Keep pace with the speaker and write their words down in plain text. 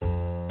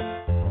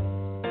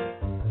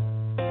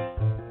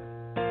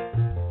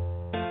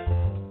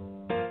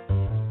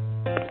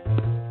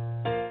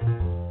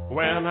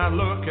When I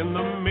look in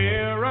the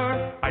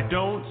mirror, I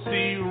don't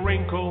see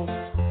wrinkles.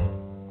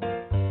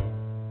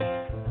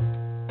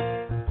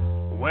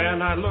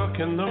 When I look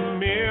in the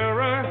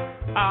mirror,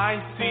 I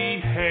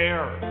see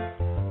hair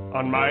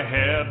on my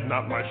head,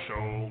 not my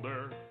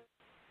shoulder.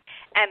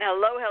 And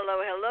hello, hello,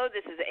 hello.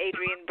 This is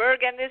Adrienne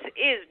Berg, and this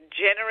is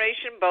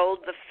Generation Bold,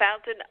 the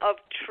fountain of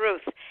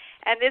truth.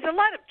 And there's a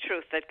lot of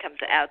truth that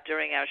comes out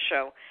during our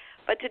show.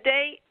 But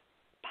today,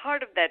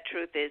 part of that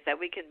truth is that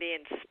we can be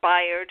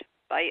inspired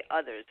by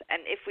others.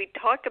 And if we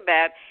talk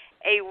about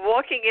a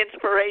walking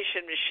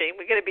inspiration machine,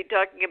 we're going to be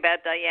talking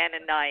about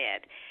Diana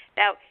Nyad.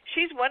 Now,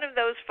 she's one of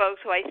those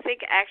folks who I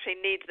think actually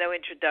needs no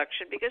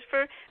introduction because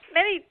for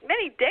many,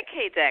 many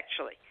decades,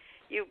 actually,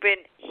 you've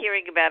been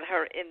hearing about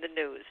her in the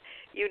news.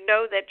 You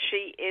know that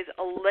she is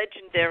a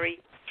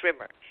legendary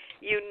swimmer.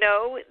 You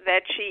know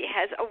that she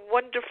has a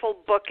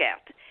wonderful book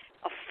out,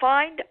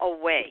 Find a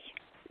Way.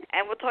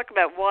 And we'll talk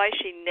about why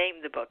she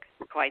named the book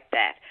quite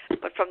that.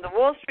 But from the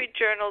Wall Street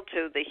Journal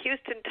to the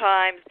Houston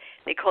Times,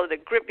 they call it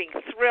a gripping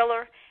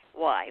thriller.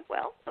 Why?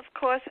 Well, of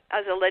course,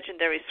 as a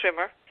legendary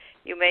swimmer,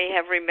 you may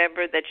have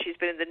remembered that she's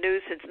been in the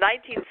news since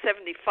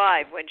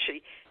 1975 when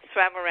she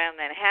swam around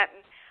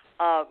Manhattan.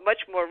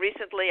 Much more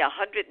recently,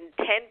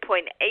 110.86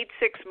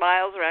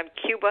 miles around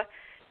Cuba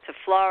to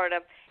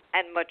Florida,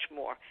 and much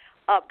more.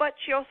 But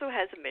she also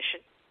has a mission,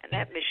 and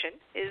that mission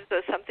is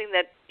something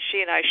that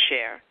she and I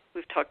share.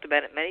 We've talked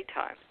about it many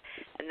times,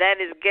 and that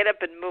is get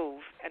up and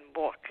move and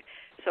walk.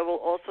 So we'll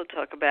also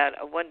talk about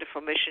a wonderful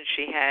mission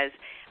she has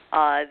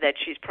that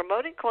she's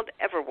promoting called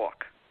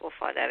Everwalk. We'll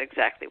find out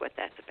exactly what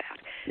that's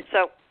about.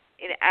 So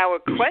in our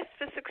quest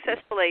for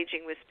successful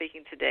aging, we're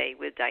speaking today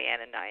with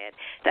Diana Nyad.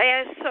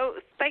 Diana,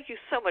 thank you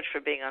so much for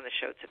being on the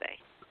show today.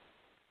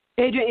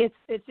 Adrienne,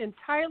 it's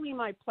entirely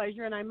my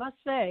pleasure, and I must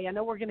say, I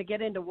know we're going to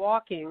get into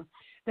walking,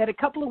 that a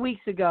couple of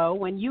weeks ago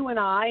when you and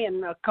I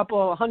and a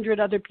couple hundred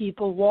other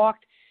people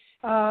walked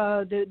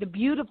the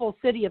beautiful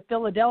city of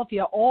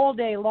Philadelphia all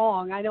day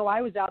long. I know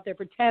I was out there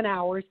for 10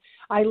 hours.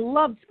 I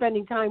loved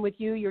spending time with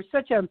you. You're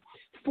such a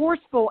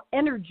forceful,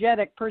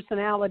 energetic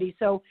personality.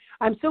 So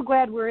I'm so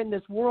glad we're in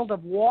this world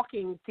of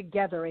walking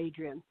together,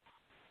 Adrienne.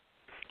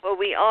 Well,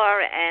 we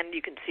are, and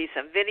you can see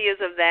some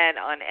videos of that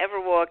on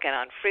Everwalk and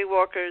on Free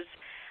Walkers.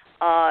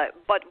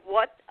 But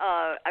what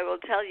I will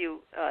tell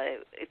you,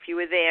 if you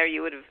were there,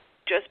 you would have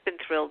just been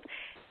thrilled.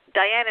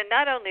 Diana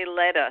not only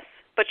led us,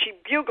 but she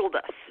bugled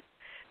us.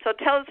 So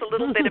tell us a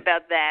little bit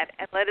about that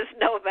and let us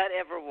know about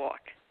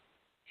Everwalk.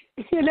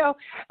 You know,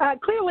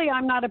 clearly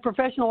I'm not a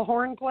professional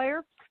horn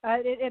player.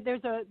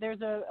 There's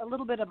a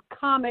little bit of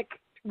comic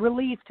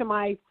relief to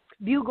my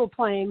bugle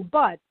playing.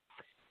 But,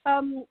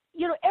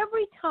 you know,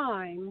 every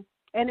time,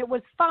 and it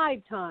was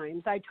 5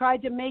 times, I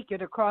tried to make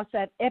it across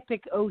that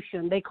epic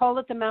ocean. They call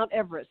it the Mount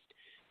Everest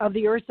of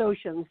the Earth's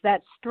oceans,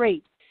 that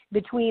strait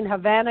between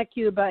Havana,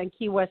 Cuba, and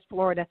Key West,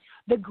 Florida.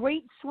 The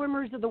great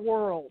swimmers of the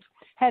world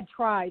had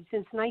tried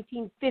since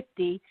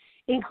 1950,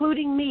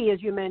 including me,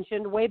 as you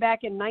mentioned, way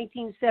back in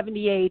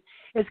 1978,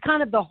 is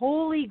kind of the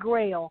holy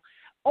grail.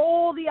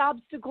 All the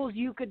obstacles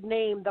you could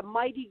name, the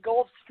mighty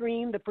Gulf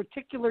Stream, the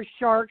particular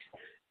sharks,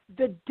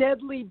 the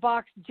deadly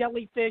box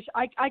jellyfish,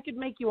 I could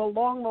make you a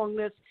long, long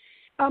list,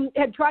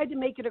 had tried to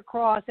make it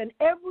across. And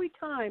every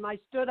time I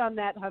stood on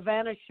that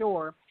Havana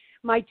shore,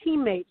 my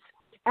teammates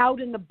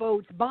out in the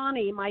boats,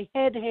 Bonnie, my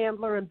head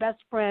handler and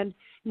best friend,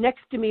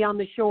 next to me on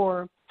the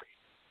shore,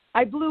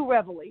 I blew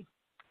reveille.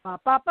 And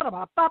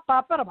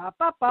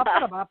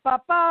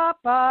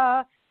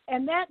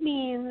that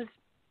means,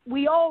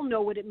 we all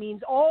know what it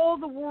means, all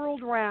the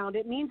world round.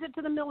 It means it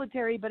to the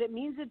military, but it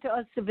means it to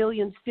us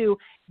civilians too.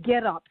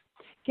 Get up.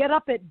 Get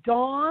up at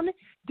dawn.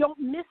 Don't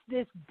miss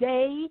this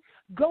day.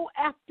 Go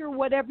after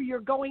whatever you're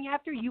going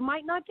after. You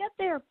might not get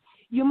there.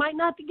 You might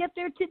not get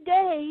there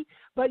today,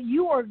 but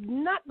you are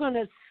not going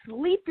to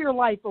sleep your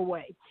life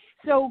away.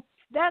 So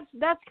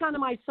that's kind of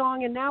my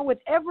song. And now with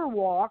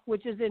Everwalk,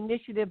 which is an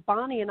initiative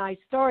Bonnie and I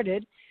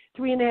started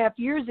 3.5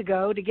 years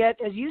ago to get,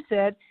 as you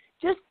said,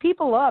 just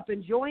people up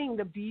enjoying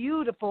the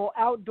beautiful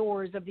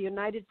outdoors of the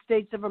United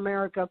States of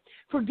America,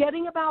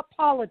 forgetting about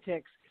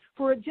politics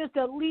for just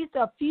at least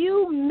a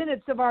few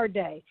minutes of our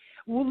day.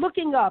 We're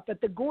looking up at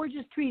the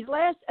gorgeous trees.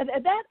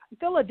 That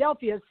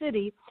Philadelphia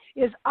city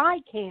is eye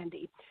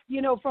candy.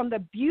 You know, from the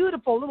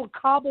beautiful little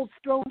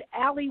cobblestone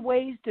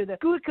alleyways to the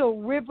Schuylkill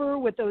River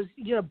with those,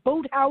 you know,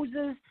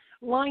 boathouses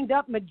lined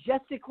up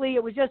majestically.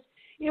 It was just,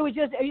 you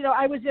know,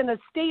 I was in a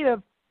state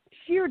of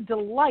sheer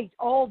delight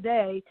all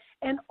day.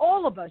 And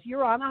all of us,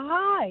 you're on a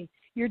high.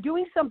 You're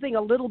doing something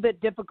a little bit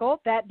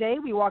difficult. That day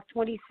we walked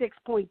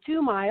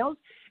 26.2 miles,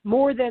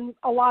 more than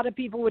a lot of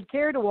people would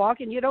care to walk,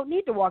 and you don't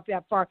need to walk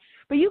that far.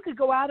 But you could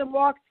go out and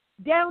walk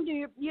down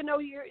to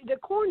the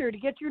corner to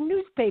get your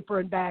newspaper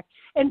and back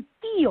and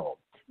feel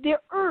the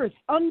earth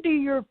under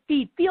your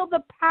feet. Feel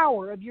the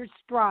power of your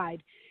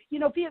stride. You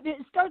know,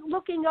 start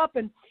looking up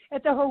and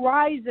at the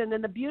horizon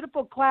and the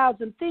beautiful clouds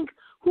and think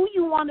who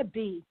you want to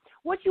be,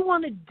 what you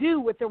want to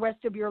do with the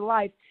rest of your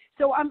life.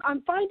 So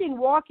I'm finding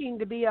walking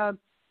to be a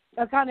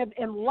kind of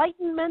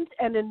enlightenment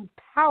and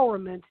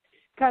empowerment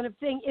kind of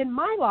thing in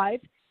my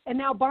life. And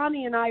now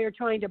Bonnie and I are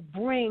trying to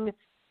bring,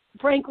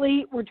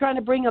 frankly, we're trying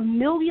to bring 1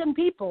 million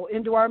people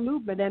into our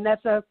movement, and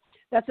that's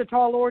a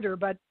tall order.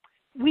 But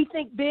we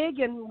think big,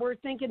 and we're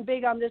thinking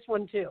big on this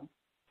one too.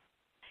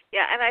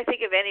 Yeah, and I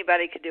think if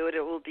anybody could do it,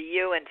 it will be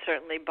you and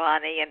certainly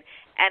Bonnie.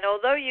 And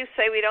although you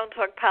say we don't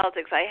talk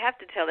politics, I have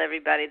to tell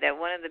everybody that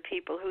one of the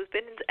people who's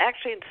been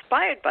actually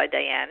inspired by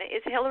Diana is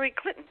Hillary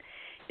Clinton.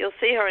 You'll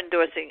see her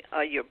endorsing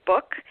your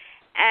book.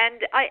 And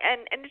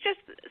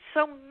just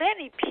so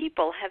many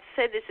people have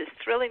said this is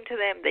thrilling to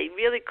them. They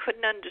really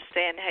couldn't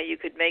understand how you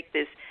could make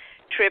this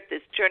trip,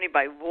 this journey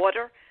by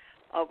water,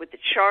 with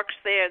the sharks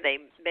there. They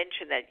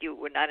mentioned that you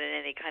were not in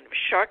any kind of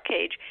shark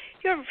cage.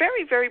 You're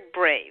very, very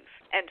brave.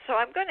 And so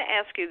I'm going to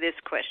ask you this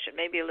question,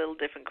 maybe a little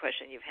different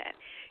question you've had.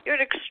 You're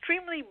an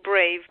extremely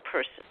brave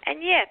person.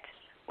 And yet,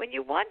 when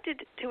you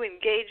wanted to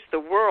engage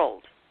the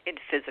world in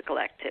physical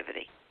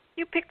activity,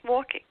 you picked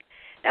walking.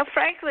 Now,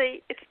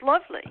 frankly, it's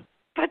lovely,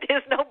 but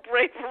there's no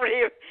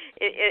bravery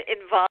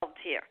involved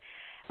here.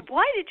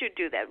 Why did you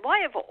do that?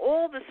 Why, of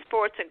all the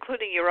sports,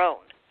 including your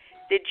own,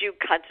 did you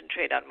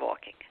concentrate on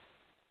walking?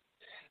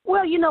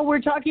 Well,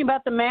 we're talking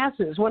about the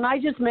masses. When I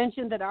just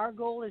mentioned that our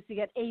goal is to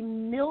get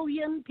 1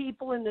 million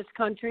people in this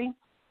country,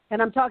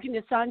 and I'm talking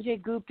to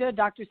Sanjay Gupta,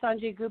 Dr.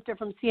 Sanjay Gupta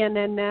from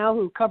CNN Now,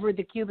 who covered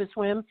the Cuba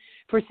Swim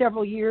for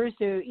several years.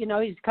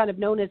 He's kind of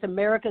known as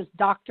America's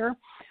doctor,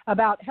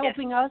 about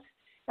helping us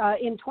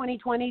in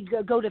 2020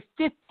 go to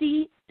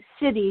 50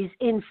 cities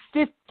in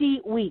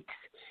 50 weeks.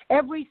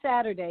 Every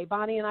Saturday,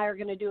 Bonnie and I are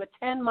going to do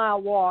a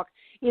 10-mile walk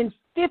in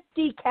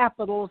 50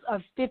 capitals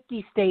of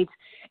 50 states.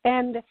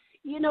 And,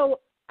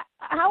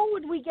 how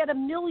would we get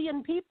 1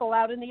 million people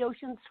out in the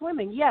ocean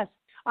swimming? Yes,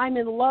 I'm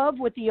in love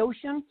with the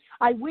ocean.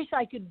 I wish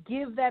I could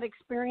give that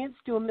experience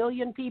to 1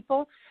 million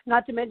people,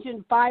 not to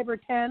mention 5 or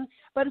 10.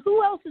 But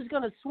who else is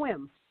going to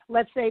swim,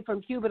 let's say,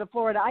 from Cuba to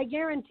Florida? I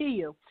guarantee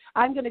you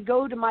I'm going to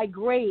go to my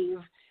grave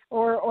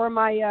or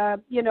my,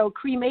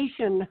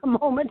 cremation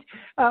moment,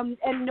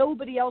 and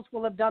nobody else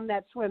will have done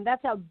that swim.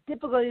 That's how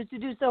difficult it is to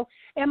do. So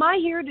am I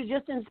here to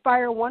just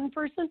inspire one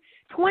person?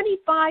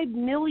 25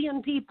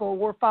 million people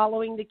were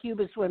following the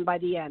Cuba Swim by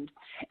the end.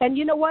 And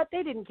you know what?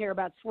 They didn't care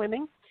about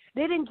swimming.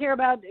 They didn't care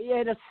about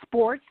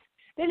sports.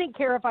 They didn't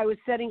care if I was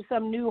setting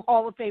some new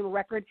Hall of Fame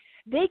record.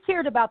 They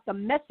cared about the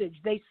message.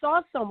 They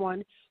saw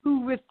someone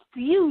who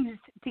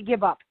refused to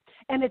give up,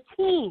 and a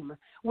team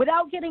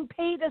without getting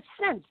paid a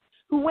cent,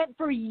 who went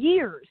for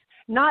years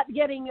not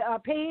getting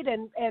paid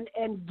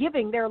and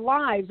giving their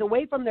lives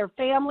away from their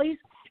families,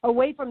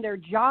 away from their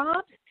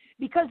jobs,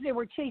 because they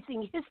were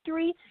chasing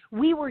history.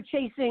 We were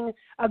chasing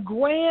a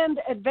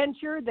grand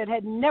adventure that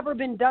had never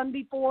been done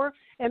before,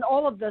 and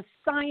all of the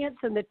science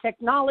and the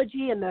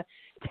technology and the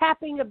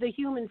tapping of the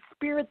human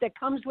spirit that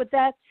comes with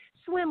that.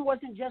 Swim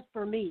wasn't just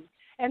for me.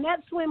 And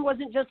that swim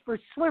wasn't just for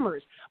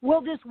swimmers.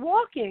 Well, this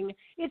walking,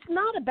 it's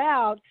not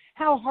about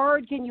how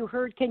hard can you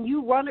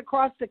run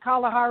across the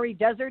Kalahari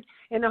Desert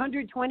in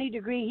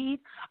 120-degree heat.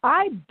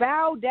 I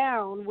bow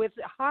down with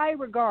high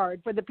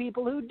regard for the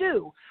people who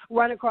do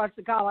run across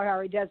the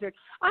Kalahari Desert.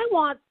 I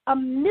want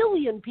 1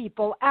 million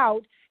people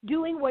out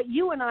doing what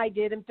you and I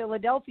did in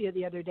Philadelphia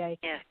the other day,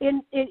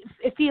 in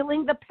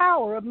feeling the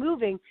power of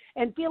moving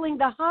and feeling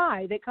the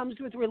high that comes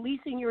with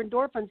releasing your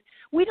endorphins.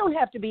 We don't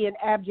have to be in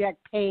abject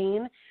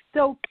pain.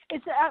 So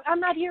I'm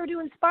not here to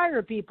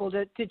inspire people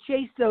to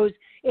chase those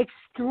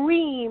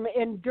extreme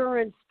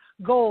endurance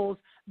goals.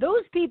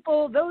 Those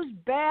people, those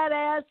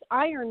badass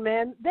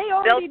Ironmen, they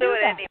already do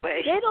that.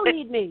 Anyway. They don't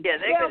need me.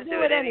 They'll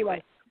do it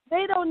anyway.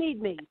 They don't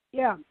need me.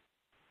 Yeah.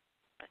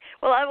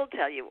 Well, I will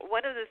tell you,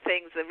 one of the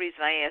things, the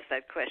reason I asked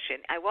that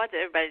question, I want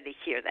everybody to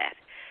hear that.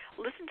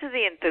 Listen to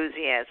the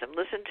enthusiasm.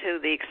 Listen to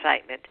the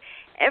excitement.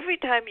 Every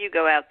time you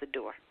go out the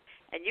door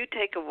and you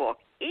take a walk,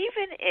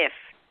 even if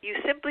you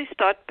simply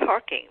start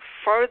parking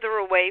further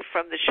away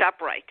from the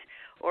ShopRite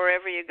or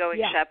wherever you're going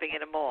shopping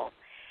in a mall,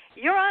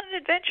 you're on an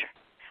adventure.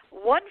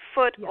 1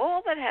 foot,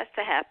 all that has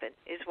to happen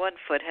is 1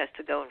 foot has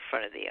to go in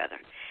front of the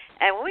other.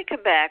 And when we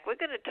come back, we're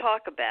going to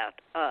talk about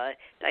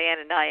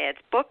Diana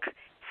Nyad's book,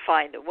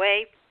 Find a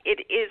Way.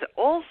 It is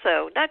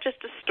also not just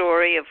a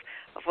story of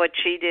what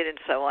she did and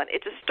so on.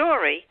 It's a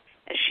story,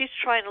 as she's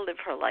trying to live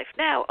her life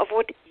now, of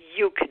what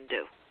you can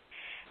do.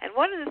 And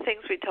one of the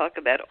things we talk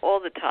about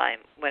all the time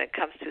when it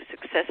comes to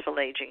successful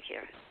aging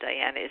here,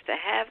 Diana, is to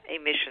have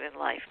a mission in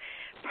life.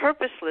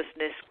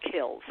 Purposelessness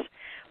kills.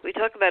 We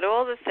talk about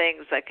all the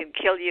things that can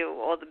kill you,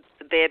 all the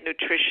bad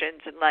nutrition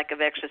and lack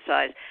of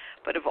exercise.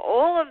 But of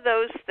all of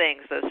those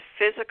things, those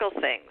physical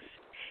things,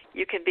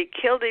 you can be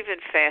killed even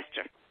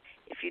faster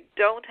if you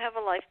don't have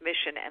a life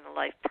mission and a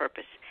life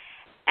purpose.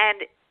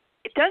 And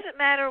it doesn't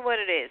matter what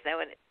it is.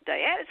 Now, in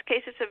Diana's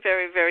case, it's a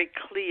very, very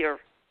clear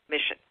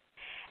mission.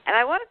 And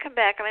I want to come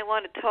back and I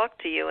want to talk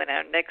to you in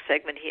our next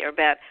segment here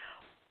about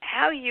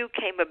how you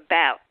came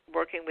about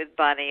working with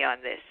Bonnie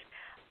on this,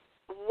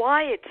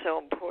 why it's so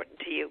important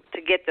to you to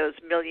get those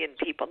 1 million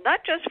people, not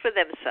just for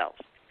themselves,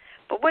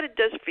 but what it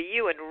does for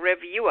you and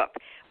rev you up.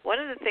 One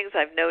of the things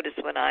I've noticed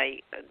when I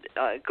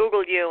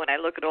Google you and I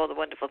look at all the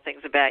wonderful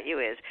things about you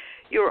is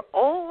you're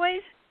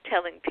always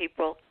telling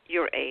people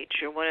your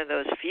age. You're one of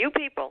those few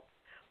people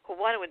who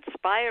want to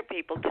inspire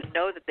people to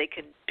know that they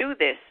can do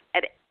this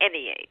at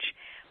any age.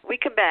 We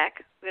come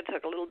back, we're going to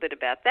talk a little bit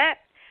about that.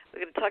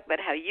 We're going to talk about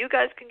how you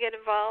guys can get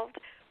involved.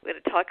 We're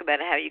going to talk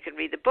about how you can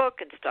read the book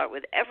and start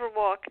with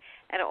Everwalk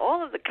and all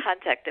of the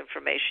contact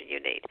information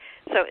you need.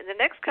 So in the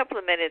next couple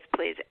of minutes,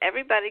 please,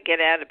 everybody get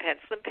out a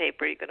pencil and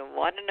paper. You're going to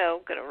want to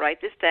know, going to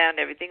write this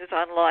down. Everything is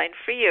online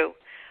for you,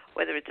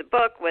 whether it's a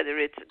book, whether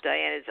it's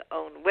Diana's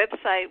own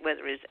website,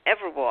 whether it's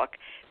Everwalk,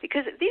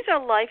 because these are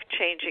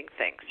life-changing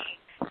things.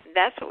 And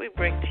that's what we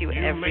bring to you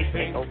every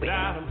single week.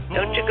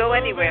 Don't you go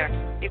anywhere.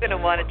 You're going to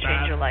want to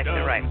change your life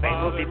the right way.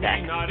 We'll be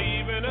back. Not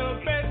even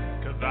a bit,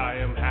 'cause I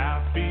am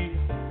happy.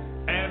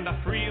 And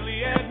I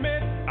freely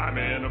admit I'm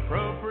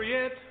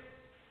inappropriate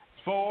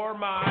for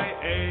my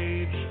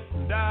age.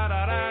 Da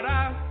da da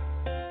da,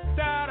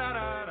 da da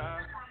da da.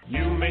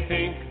 You may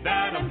think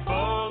that I'm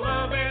full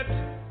of it,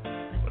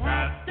 but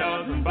that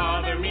doesn't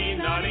bother me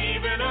not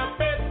even a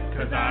bit,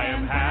 'cause I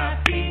am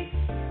happy.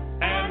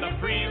 And I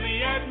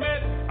freely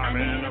admit I'm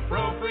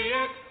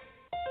inappropriate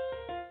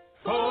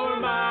for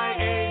my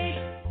age.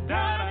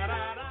 Da da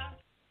da da.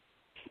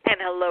 And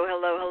hello,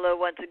 hello, hello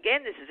once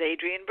again. This is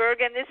Adrienne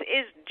Berg, and this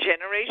is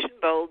Generation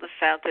Bold, the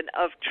Fountain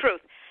of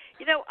Truth.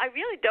 You know, I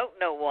really don't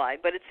know why,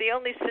 but it's the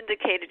only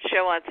syndicated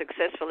show on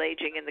successful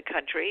aging in the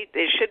country.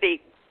 There should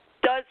be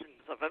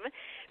dozens of them,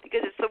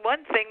 because it's the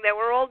one thing that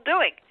we're all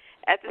doing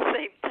at the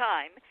same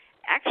time,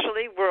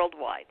 actually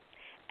worldwide.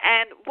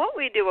 And what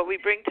we do, what we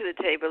bring to the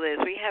table is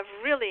we have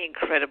really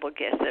incredible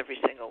guests every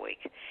single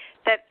week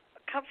that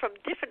come from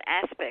different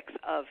aspects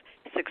of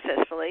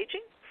successful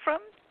aging, from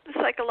the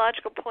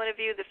psychological point of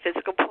view, the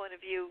physical point of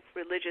view,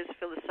 religious,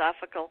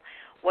 philosophical,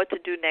 what to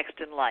do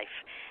next in life.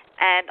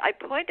 And I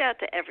point out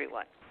to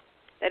everyone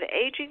that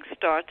aging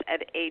starts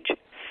at age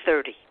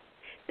 30.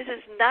 This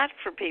is not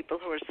for people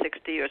who are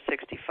 60 or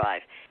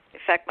 65. In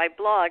fact, my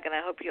blog, and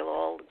I hope you'll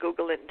all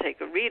Google it and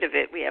take a read of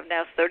it, we have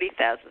now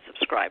 30,000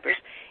 subscribers,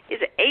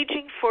 is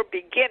Aging for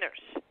Beginners.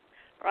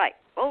 Right.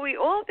 Well, we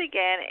all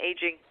began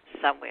aging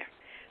somewhere.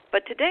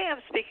 But today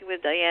I'm speaking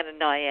with Diana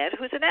Nyad,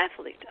 who's an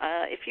athlete.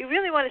 If you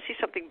really want to see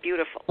something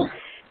beautiful,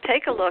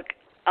 take a look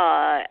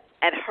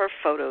at her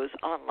photos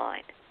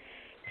online.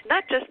 It's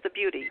not just the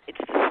beauty, it's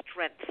the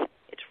strength.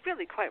 It's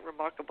really quite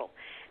remarkable.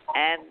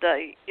 And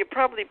you're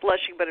probably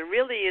blushing, but it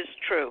really is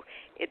true.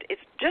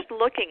 It's just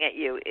looking at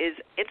you is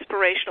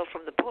inspirational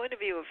from the point of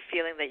view of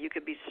feeling that you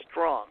could be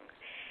strong.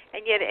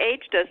 And yet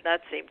age does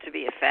not seem to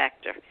be a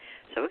factor.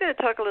 So we're going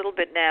to talk a little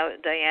bit now,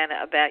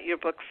 Diana, about your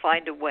book,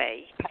 Find a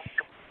Way.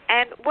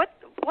 And why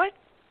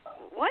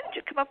did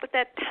you come up with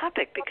that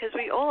topic? Because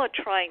we all are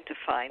trying to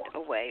find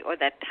a way, or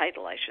that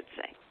title, I should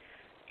say.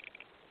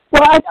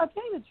 Well, I'll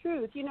tell you the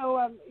truth. You know,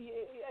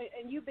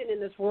 and you've been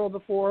in this world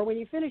before. When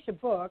you finish a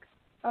book,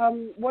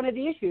 one of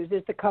the issues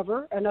is the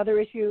cover. Another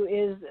issue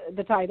is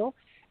the title.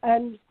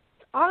 And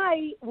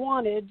I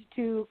wanted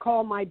to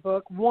call my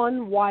book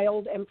One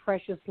Wild and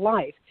Precious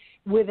Life,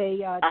 with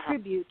a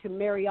tribute to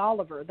Mary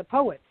Oliver, the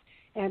poet,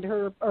 and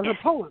her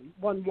poem,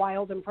 One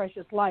Wild and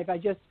Precious Life.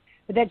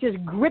 That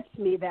just grips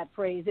me, that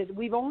phrase.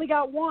 We've only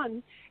got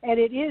one, and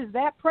it is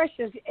that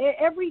precious.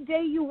 Every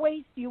day you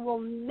waste, you will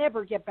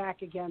never get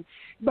back again.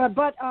 But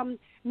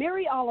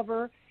Mary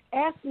Oliver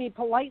asked me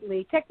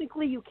politely,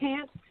 technically you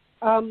can't,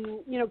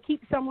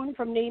 keep someone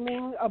from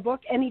naming a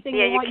book anything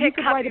you want. You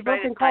could write a book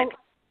and call it.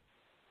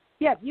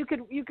 Yeah, you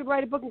could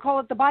write a book and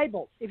call it the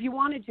Bible if you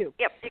wanted to.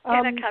 Yep, you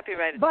cannot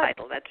copyright a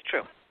title. That's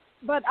true.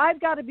 But I've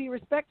got to be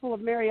respectful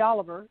of Mary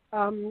Oliver.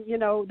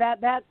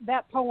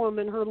 That poem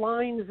and her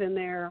lines in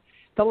there,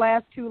 the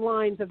last two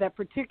lines of that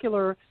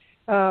particular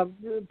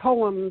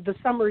poem, The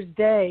Summer's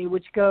Day,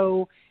 which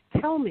go,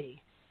 tell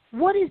me,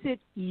 what is it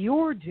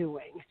you're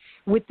doing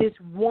with this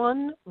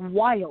one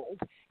wild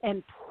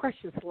and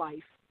precious life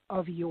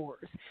of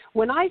yours?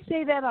 When I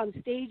say that on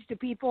stage to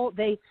people,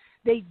 they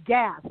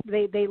gasp,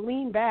 they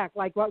lean back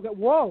like,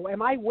 whoa,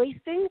 am I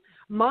wasting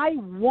my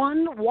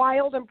one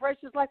wild and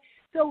precious life?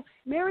 So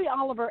Mary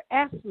Oliver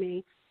asked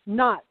me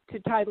not to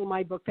title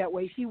my book that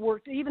way. She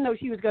worked, even though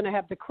she was going to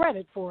have the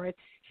credit for it,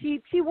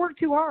 she worked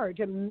too hard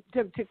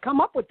to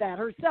come up with that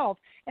herself,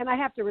 and I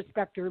have to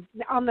respect her.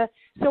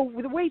 So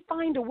the way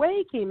Find a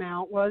Way came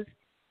out was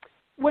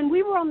when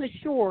we were on the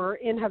shore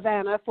in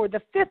Havana for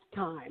the 5th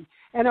time,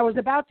 and I was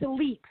about to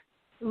leap,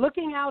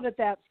 looking out at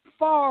that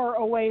far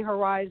away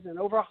horizon,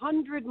 over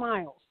 100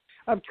 miles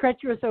of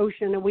treacherous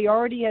ocean, and we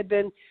already had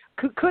been,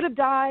 could have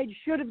died,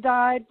 should have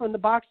died from the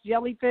box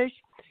jellyfish,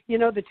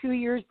 the 2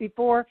 years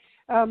before.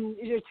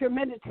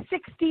 Tremendous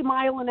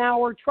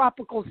 60-mile-an-hour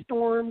tropical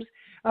storms,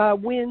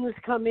 winds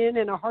come in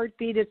a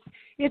heartbeat.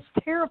 It's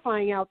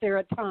terrifying out there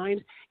at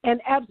times, and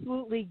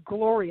absolutely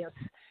glorious.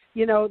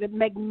 The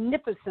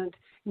magnificent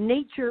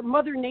nature,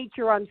 Mother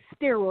Nature on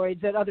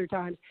steroids at other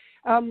times.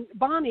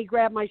 Bonnie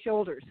grabbed my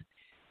shoulders,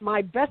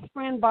 my best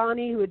friend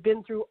Bonnie, who had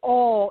been through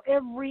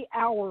every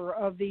hour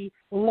of the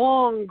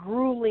long,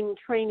 grueling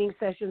training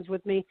sessions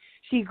with me,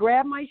 she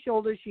grabbed my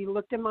shoulder, she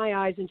looked in my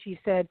eyes, and she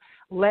said,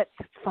 let's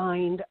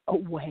find a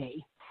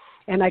way.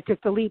 And I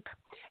took the leap,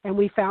 and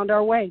we found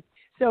our way.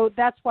 So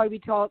that's why we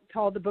called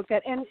the book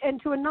that.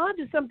 And to a nod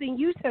to something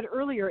you said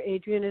earlier,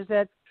 Adrian, is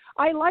that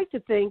I like to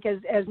think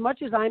as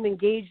much as I'm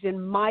engaged in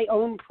my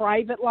own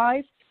private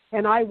life,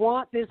 and I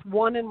want this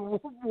one and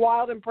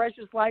wild and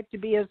precious life to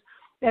be as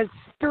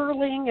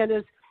sterling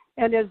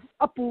and as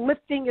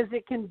uplifting as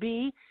it can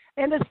be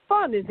and as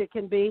fun as it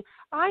can be,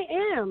 I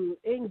am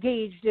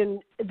engaged in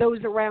those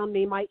around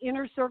me, my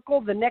inner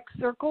circle, the next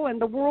circle, and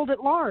the world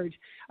at large.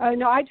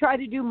 I try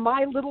to do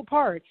my little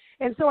part.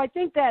 And so I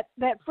think that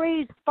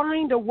phrase,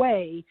 find a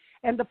way,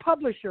 and the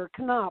publisher,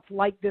 Knopf,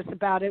 liked this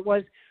about it,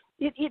 was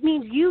it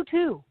means you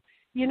too.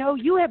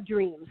 You have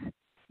dreams.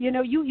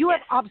 You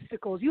have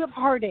obstacles. You have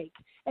heartache.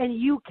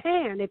 And you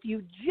can, if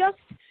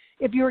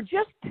you're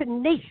just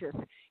tenacious,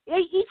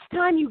 each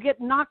time you get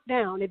knocked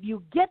down, if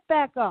you get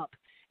back up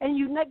and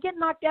you get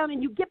knocked down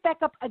and you get back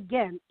up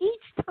again,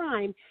 each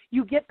time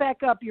you get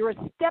back up, you're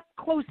a step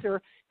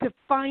closer to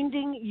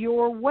finding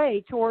your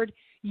way toward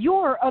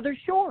your other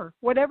shore,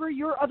 whatever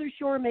your other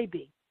shore may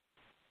be.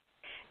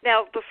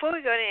 Now, before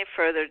we go any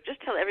further, just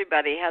tell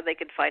everybody how they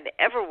can find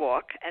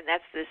Everwalk, and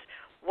that's this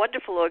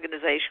wonderful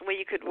organization where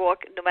you could walk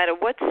no matter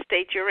what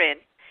state you're in.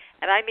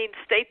 And I mean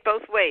state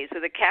both ways,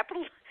 with a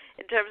capital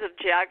in terms of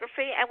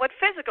geography and what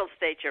physical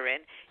state you're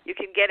in. You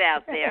can get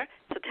out there.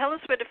 So tell us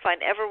where to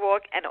find Everwalk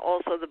and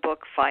also the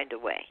book Find a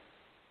Way.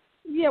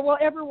 Yeah, well,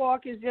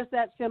 Everwalk is just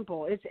that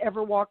simple. It's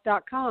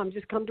everwalk.com.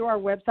 Just come to our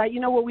website.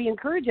 What we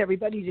encourage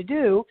everybody to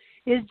do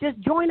is just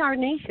join our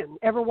nation,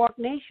 Everwalk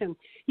Nation.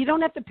 You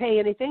don't have to pay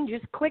anything.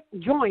 Just click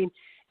join.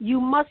 You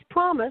must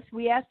promise,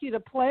 we ask you to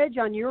pledge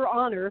on your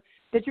honor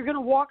that you're going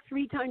to walk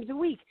 3 times a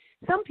week.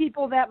 Some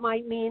people that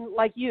might mean,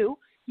 like you,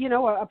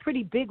 a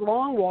pretty big,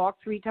 long walk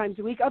 3 times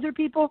a week. Other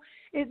people,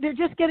 they're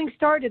just getting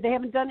started. They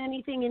haven't done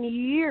anything in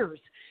years,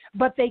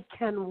 but they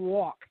can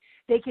walk.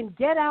 They can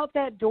get out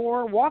that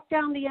door, walk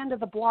down the end of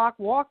the block,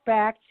 walk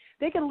back.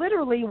 They can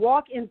literally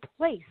walk in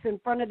place in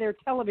front of their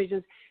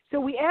televisions. So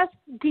we ask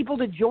people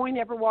to join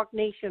Everwalk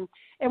Nation.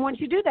 And once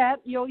you do that,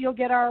 you'll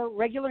get our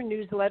regular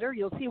newsletter.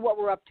 You'll see what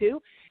we're up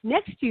to.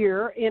 Next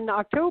year in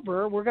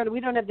October, we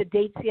don't have the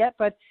dates yet,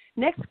 but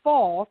next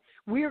fall,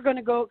 we are going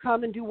to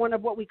come and do one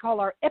of what we call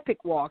our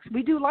epic walks.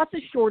 We do lots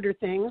of shorter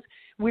things.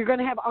 We're going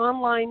to have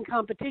online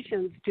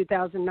competitions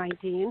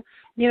 2019,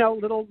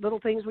 little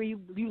things where you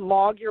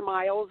log your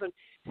miles and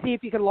see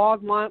if you can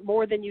log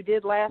more than you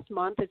did last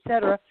month, et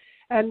cetera.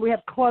 And we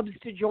have clubs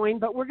to join.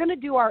 But we're going to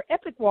do our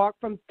epic walk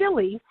from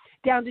Philly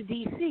down to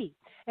D.C.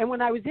 And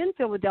when I was in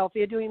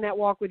Philadelphia doing that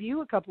walk with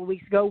you a couple of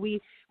weeks ago,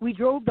 we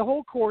drove the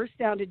whole course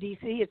down to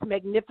D.C. It's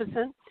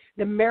magnificent,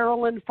 the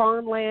Maryland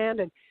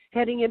farmland, and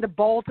heading into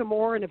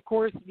Baltimore, and, of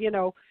course,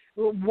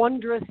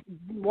 wondrous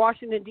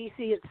Washington,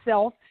 D.C.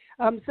 itself.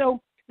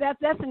 So that's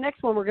the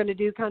next one we're going to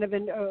do kind of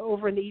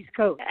over in the East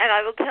Coast. And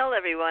I will tell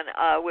everyone,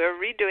 we're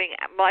redoing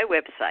my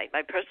website,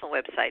 my personal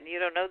website. And you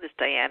don't know this,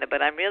 Diana,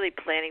 but I'm really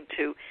planning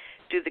to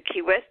do the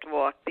Key West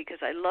walk because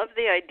I love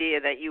the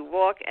idea that you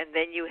walk and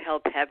then you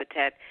help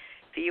Habitat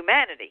for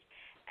Humanity.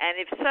 And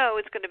if so,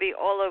 it's going to be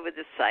all over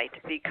the site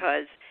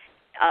because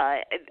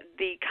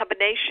the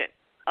combination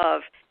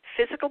of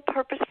physical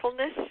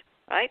purposefulness,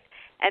 right,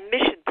 and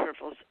mission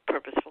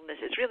purposefulness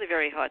is really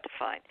very hard to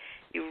find.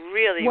 You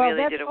really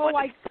did a wonderful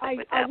job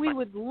with that we one.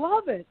 would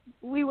love it.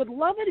 We would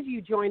love it if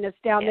you join us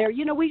down there.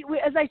 We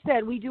as I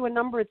said, we do a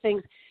number of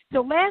things. So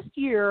last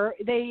year,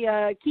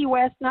 Key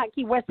West, not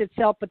Key West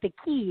itself, but the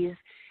Keys,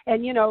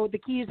 and the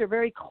Keys are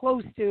very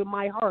close to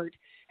my heart,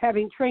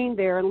 having trained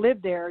there and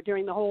lived there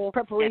during the whole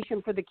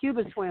preparation for the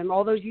Cuba swim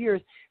all those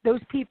years. Those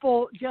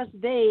people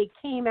they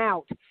came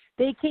out.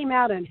 They came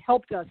out and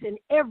helped us in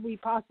every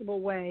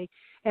possible way.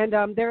 And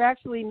they're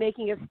actually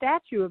making a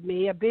statue of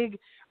me, a big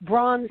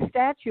bronze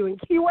statue in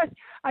Key West.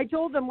 I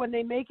told them when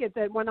they make it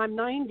that when I'm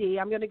 90,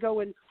 I'm going to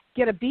go and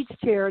get a beach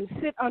chair and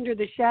sit under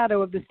the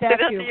shadow of the statue.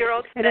 Sit under your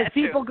own and statue. As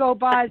people go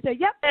by, say,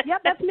 yep,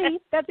 that's me.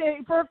 That's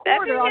it. For a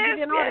quarter, I'll give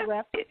you an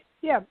autograph.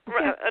 Yeah.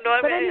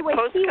 But anyway,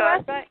 Key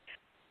West.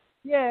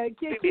 Yeah,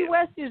 Key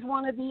West is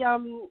one of the,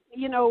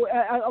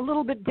 a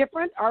little bit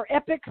different. Our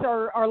epics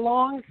are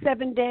long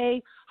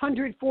 7-day,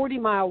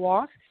 140-mile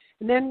walks.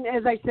 And then,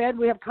 as I said,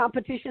 we have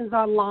competitions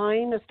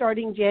online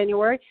starting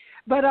January.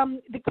 But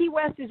the Key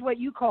West is what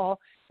you call,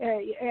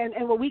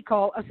 and what we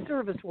call a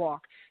service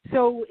walk.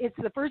 So it's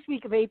the first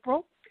week of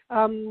April.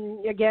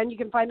 Again, you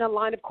can find it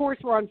online. Of course,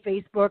 we're on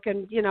Facebook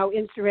and,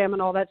 Instagram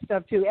and all that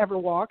stuff too,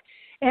 Everwalk.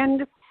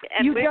 And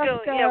we're going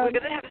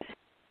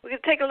to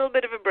take a little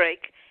bit of a break.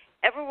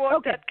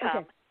 Everwalk.com.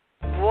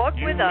 Okay. Walk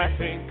with us.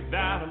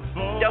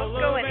 Don't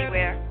go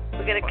anywhere.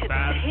 We're going to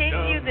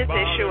continue this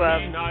issue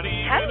of how did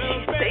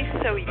she stay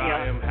so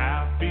young?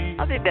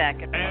 I'll be back.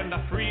 And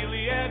I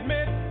freely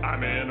admit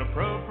I'm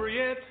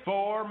inappropriate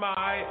for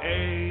my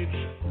age.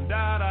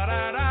 Da da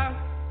da da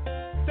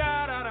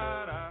da da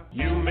da da.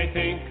 You may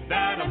think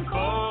that I'm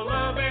full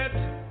of it,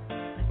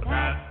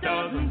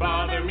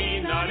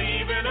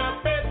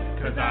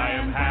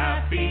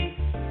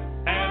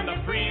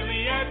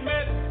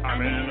 I'm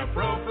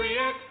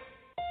inappropriate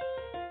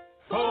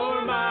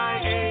for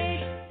my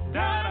age.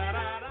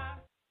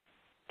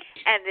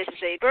 And this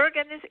is Adrian Berg,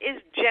 and this is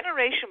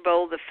Generation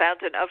Bold, the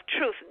fountain of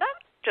truth, not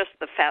just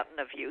the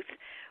fountain of youth.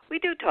 We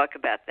do talk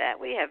about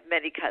that. We have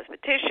many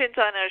cosmeticians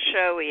on our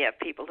show. We have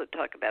people who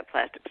talk about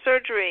plastic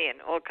surgery and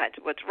all kinds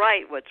of what's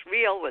right, what's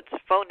real, what's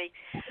phony.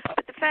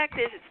 But the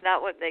fact is, it's not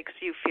what makes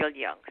you feel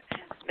young.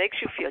 What makes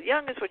you feel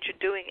young is what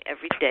you're doing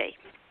every day.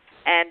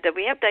 And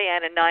we have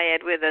Diana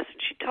Nyad with us,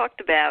 and she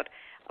talked about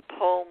a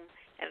poem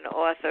and an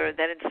author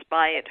that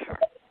inspired her.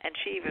 And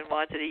she even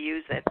wanted to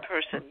use that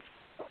person's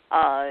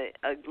a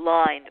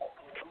line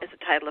as the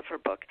title of her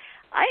book.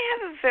 I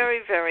have a very,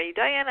 very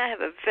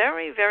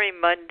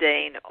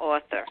mundane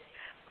author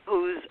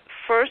whose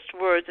first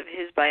words of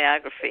his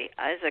biography,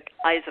 Isaac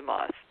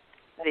Asimov,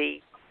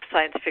 the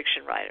science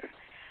fiction writer,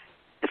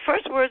 the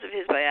first words of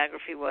his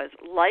biography was,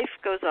 "Life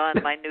goes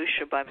on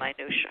minutia by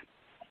minutia."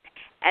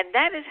 And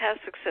that is how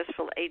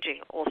successful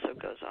aging also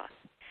goes on.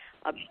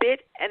 A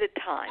bit at a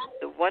time.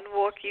 The one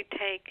walk you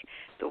take,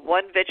 the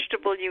one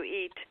vegetable you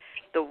eat,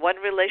 the one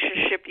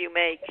relationship you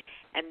make,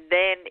 and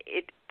then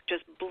it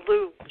just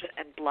blooms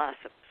and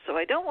blossoms. So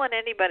I don't want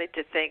anybody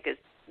to think, as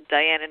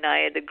Diana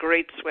Nyad, the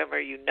great swimmer,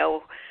 you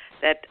know,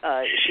 that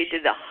she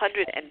did a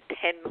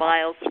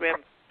 110-mile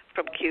swim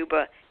from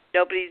Cuba.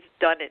 Nobody's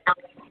done it.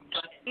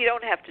 You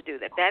don't have to do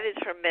that. That is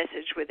her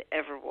message with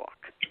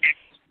Everwalk.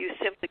 You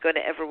simply go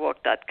to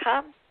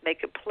everwalk.com,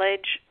 make a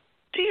pledge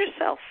to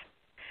yourself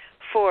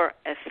for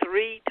a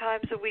 3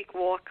 times a week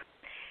walk.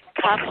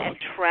 Come and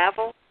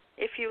travel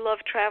if you love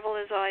travel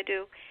as I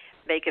do.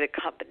 Make it a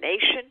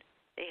combination.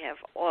 They have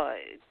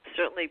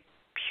certainly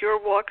pure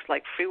walks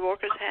like Free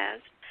Walkers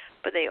has,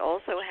 but they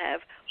also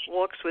have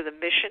walks with a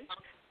mission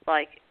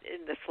like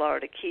in the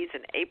Florida Keys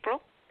in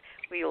April.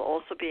 We will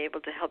also be able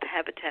to help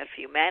Habitat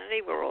for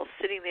Humanity. We're all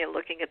sitting there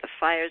looking at the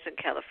fires in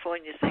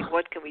California saying,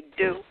 what can we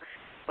do?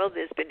 Well,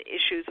 there's been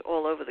issues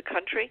all over the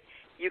country.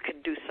 You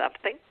can do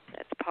something.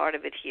 That's part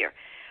of it here.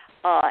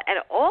 And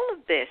all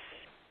of this,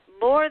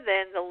 more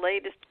than the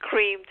latest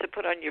cream to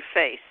put on your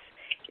face,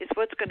 is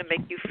what's going to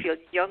make you feel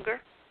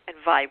younger and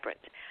vibrant.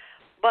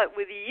 But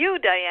with you,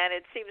 Diane,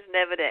 it seems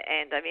never to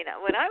end. I mean,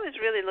 when I was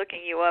really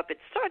looking you up, it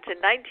starts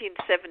in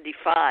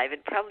 1975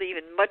 and probably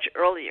even much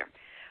earlier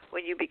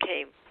when you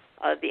became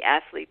the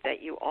athlete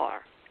that you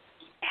are.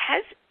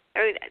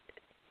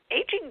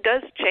 Aging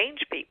does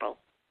change people.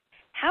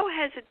 How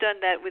has it done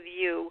that with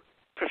you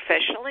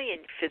professionally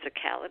in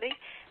physicality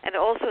and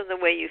also in the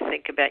way you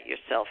think about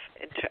yourself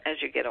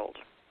as you get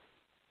older?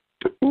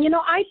 You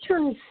know, I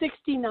turned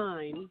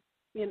 69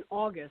 in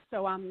August,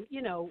 so I'm,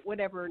 9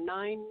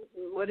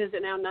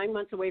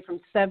 months away from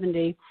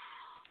 70.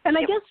 And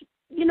I guess,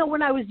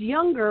 when I was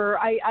younger,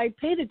 I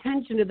paid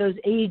attention to those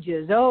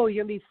ages. Oh,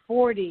 you're going to be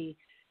 40.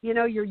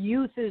 Your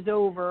youth is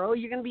over. Oh,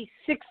 you're going to be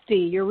 60.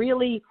 You're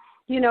really,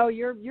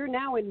 you're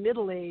now in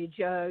middle age,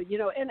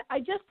 and I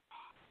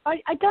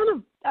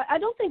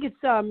don't think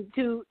it's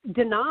to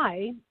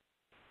deny,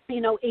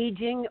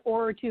 aging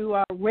or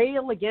to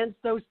rail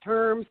against those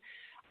terms.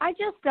 I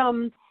just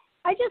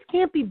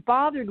can't be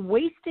bothered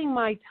wasting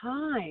my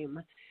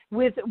time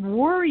with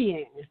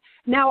worrying.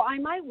 Now, I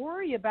might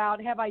worry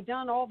about, have I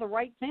done all the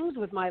right things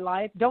with my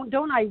life?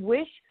 Don't I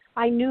wish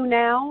I knew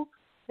now,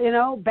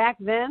 back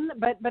then?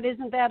 But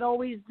isn't that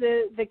always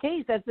the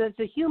case? That's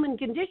a human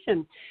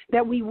condition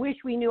that we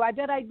wish we knew. I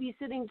bet I'd be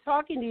sitting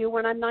talking to you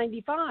when I'm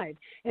 95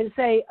 and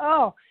say,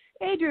 oh,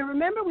 Adrian,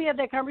 remember we had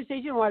that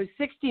conversation when I was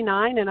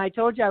 69 and I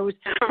told you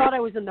thought I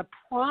was in the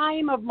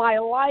prime of my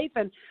life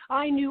and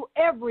I knew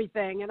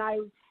everything, and I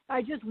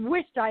just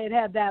wished I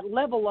had that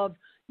level of,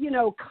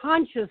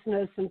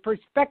 consciousness and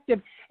perspective.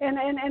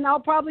 And I'll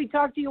probably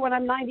talk to you when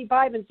I'm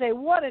 95 and say,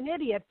 what an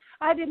idiot.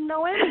 I didn't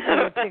know anything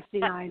at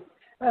 69.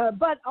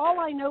 But all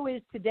I know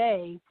is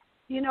today,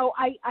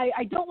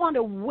 I don't want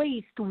to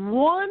waste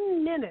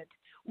 1 minute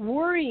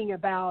worrying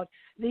about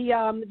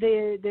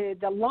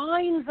the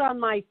lines on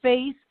my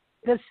face,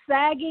 the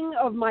sagging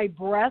of my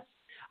breasts.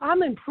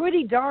 I'm in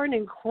pretty darn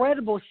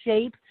incredible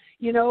shape,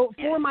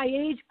 for my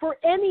age, for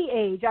any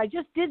age. I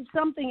just did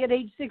something at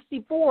age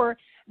 64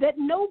 that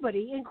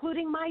nobody,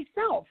 including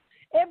myself,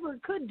 ever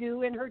could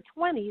do in her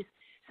 20s.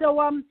 So,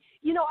 I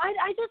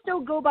just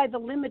don't go by the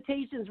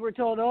limitations we're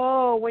told.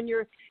 Oh, when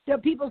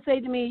people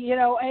say to me,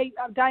 hey,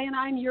 Diana,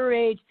 I'm your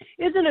age.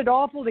 Isn't it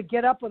awful to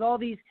get up with all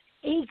these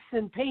aches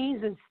and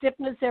pains and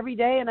stiffness every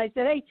day? And I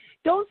said, hey,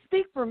 don't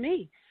speak for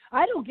me.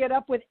 I don't get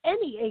up with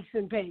any aches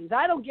and pains.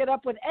 I don't get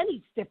up with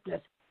any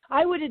stiffness.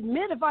 I would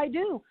admit if I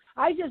do.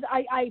 I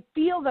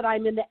feel that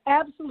I'm in the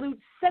absolute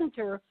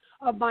center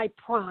of my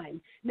prime.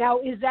 Now,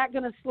 is that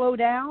going to slow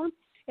down?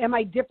 Am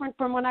I different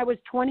from when I was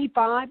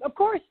 25? Of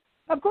course,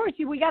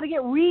 we got to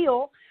get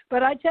real.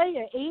 But I tell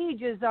you,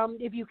 age is,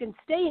 if you can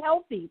stay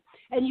healthy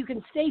and you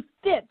can stay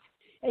fit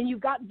and you've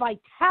got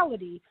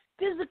vitality,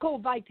 physical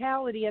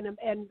vitality and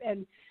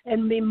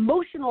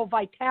emotional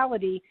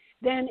vitality,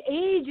 then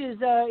age is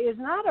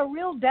not a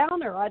real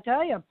downer. I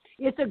tell you,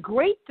 it's a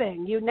great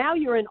thing. Now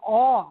you're in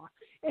awe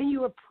and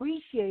you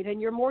appreciate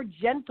and you're more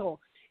gentle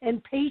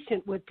and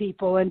patient with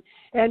people. And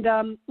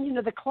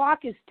the clock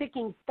is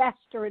ticking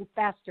faster and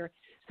faster.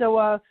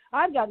 So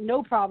I've got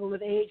no problem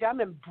with age.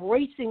 I'm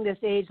embracing this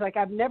age like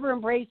I've never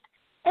embraced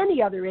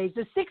any other age.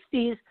 The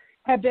 60s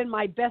have been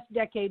my best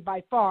decade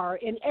by far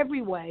in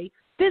every way,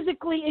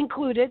 physically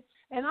included.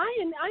 And I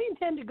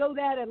intend to go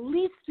that at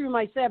least through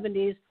my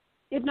 70s,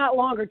 if not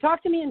longer.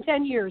 Talk to me in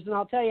 10 years, and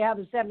I'll tell you how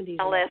the 70s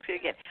I'll ask you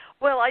again.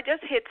 Well, I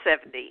just hit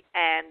 70,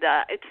 and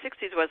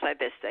 60s was my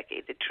best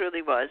decade. It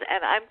truly was.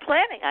 And I am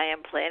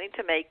planning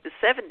to make the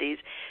 70s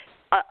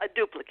a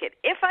duplicate,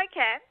 if I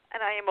can,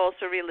 and I am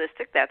also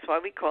realistic. That's why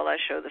we call our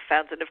show The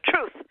Fountain of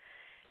Truth,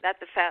 not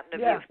The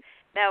Fountain of Youth.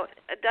 Now,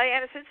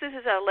 Diana, since this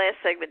is our last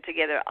segment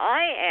together,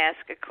 I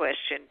ask a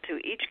question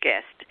to each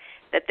guest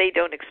that they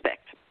don't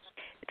expect.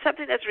 It's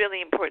something that's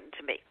really important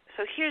to me.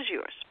 So here's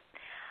yours.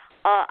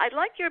 I'd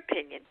like your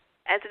opinion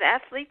as an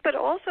athlete, but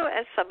also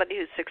as somebody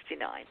who's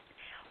 69,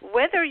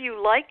 whether you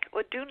like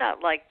or do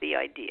not like the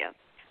idea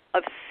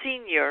of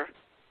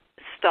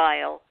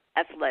senior-style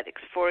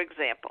athletics. For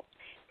example,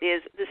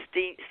 there's the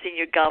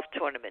senior golf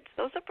tournaments.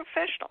 Those are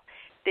professional.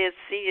 There's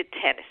senior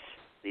tennis.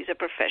 These are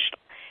professional.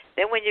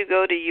 Then when you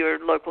go to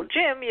your local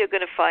gym, you're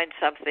going to find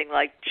something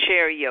like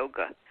chair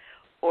yoga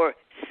or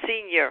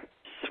senior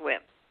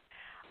swim.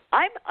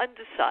 I'm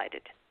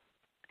undecided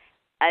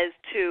as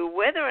to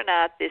whether or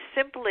not this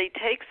simply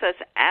takes us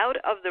out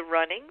of the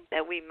running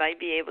that we might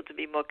be able to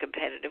be more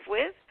competitive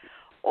with,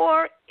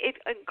 or it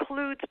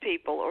includes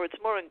people, or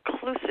it's more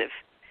inclusive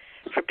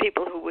for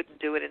people who wouldn't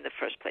do it in the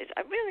first place.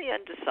 I'm really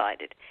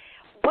undecided.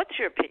 What's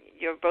your opinion?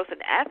 You're both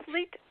an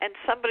athlete and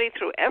somebody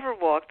through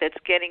Everwalk that's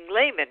getting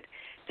laymen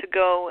to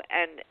go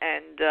and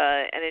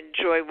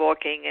enjoy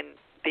walking and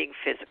being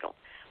physical.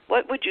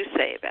 What would you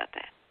say about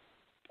that?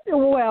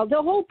 Well,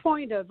 the whole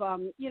point of,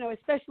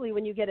 especially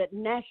when you get at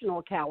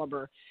national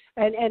caliber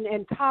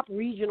and top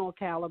regional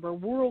caliber,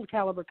 world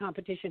caliber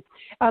competition,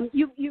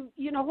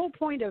 whole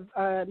point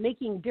of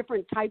making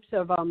different types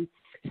of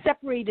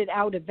separated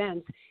out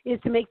events is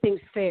to make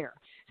things fair.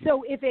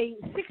 So if a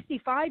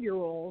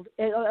 65-year-old,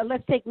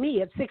 let's take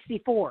me at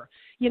 64,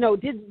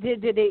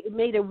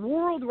 made a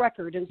world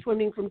record in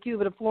swimming from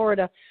Cuba to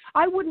Florida,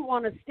 I wouldn't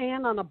want to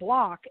stand on a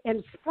block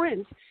and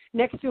sprint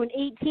next to an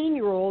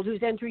 18-year-old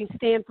who's entering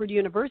Stanford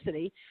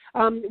University.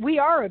 We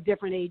are of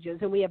different ages,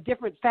 and we have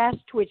different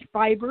fast-twitch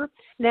fiber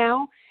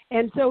now.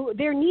 And so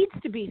there needs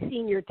to be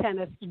senior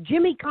tennis.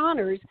 Jimmy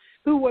Connors,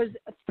 who was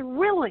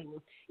thrilling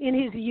in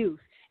his youth,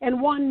 and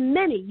won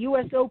many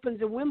U.S. Opens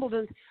and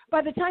Wimbledons.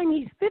 By the time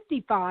he's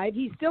 55,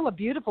 he's still a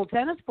beautiful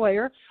tennis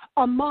player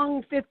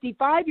among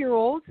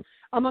 55-year-olds,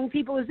 among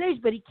people his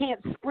age, but he can't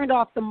sprint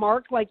off the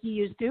mark like he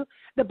used to.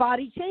 The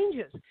body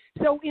changes.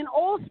 So in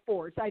all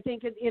sports, I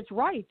think it's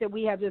right that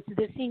we have this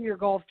senior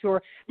golf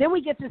tour. Then we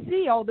get to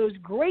see all those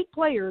great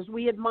players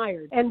we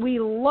admired and we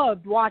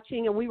loved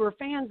watching and we were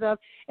fans of,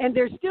 and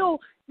they're still,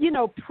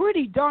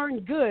 pretty darn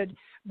good.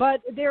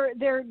 But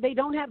they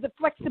don't have the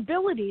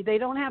flexibility. They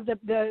don't have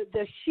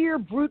the sheer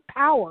brute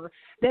power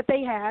that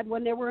they had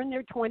when they were in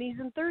their 20s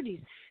and 30s.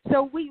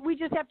 So we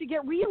just have to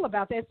get real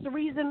about that. It's the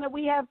reason that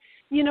we have,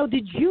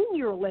 the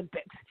Junior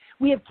Olympics.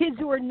 We have kids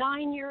who are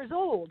 9 years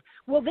old.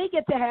 Well, they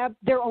get to have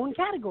their own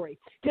category,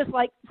 just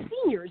like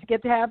seniors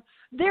get to have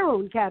their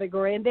own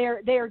category, and they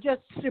are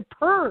just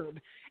superb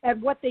at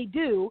what they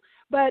do,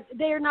 but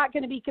they are not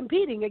going to be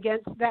competing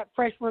against that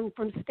freshman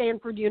from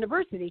Stanford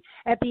University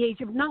at the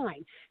age of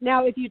 9.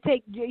 Now, if you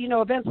take,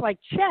 events like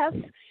chess,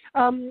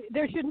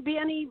 there shouldn't be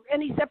any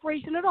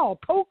separation at all.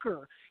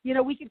 Poker,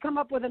 we could come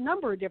up with a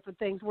number of different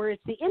things where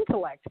it's the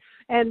intellect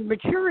and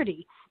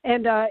maturity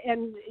and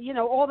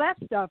all that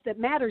stuff that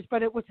matters.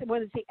 But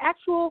when it's the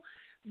actual,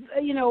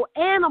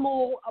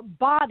 animal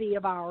body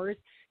of ours,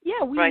 we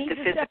need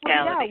to separate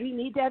out. We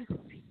need to have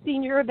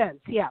senior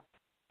events,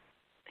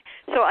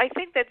 So I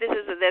think that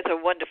that's a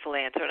wonderful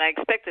answer, and I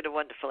expected a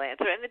wonderful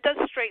answer, and it does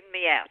straighten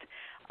me out.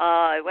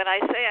 When I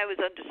say I was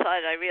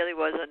undecided, I really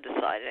was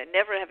undecided. And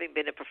never having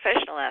been a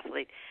professional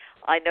athlete,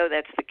 I know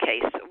that's the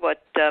case.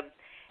 What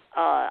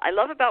I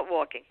love about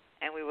walking,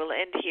 and we will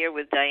end here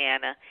with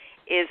Diana,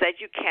 is that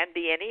you can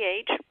be any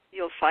age.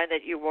 You'll find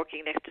that you're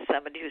walking next to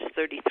somebody who's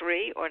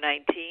 33 or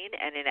 19,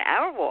 and in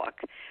our walk,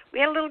 we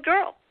had a little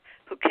girl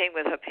who came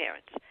with her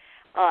parents.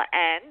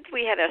 And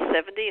we had our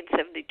 70 and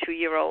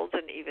 72-year-olds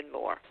and even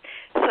more.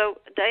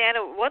 So, Diana,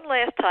 one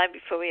last time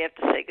before we have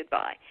to say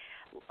goodbye,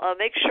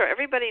 make sure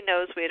everybody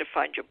knows where to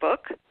find your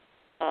book,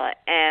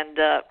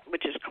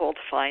 which is called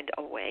Find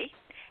a Way,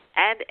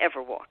 and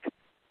Everwalk.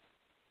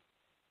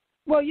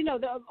 Well,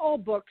 all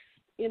books,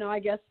 I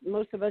guess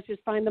most of us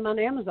just find them on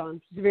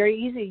Amazon. It's very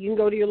easy. You can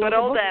go to your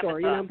local bookstore.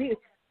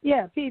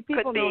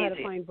 People know how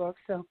to find books,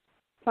 so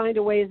Find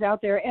a Way is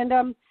out there.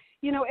 And,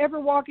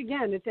 Everwalk,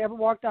 again, it's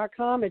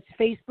everwalk.com. It's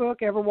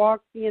Facebook, Everwalk,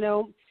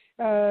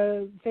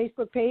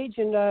 Facebook page.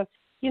 And,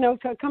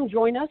 come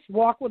join us,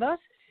 walk with us.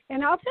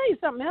 And I'll tell you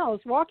something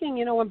else. Walking,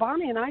 when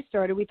Bonnie and I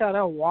started, we thought,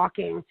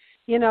 walking,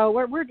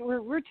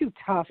 we're too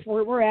tough.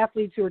 We're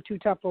athletes who are too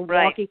tough for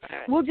walking.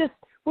 Right.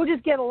 we'll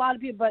just get a lot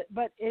of people,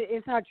 but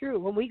it's not true.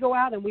 When we go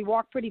out and we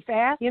walk pretty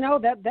fast,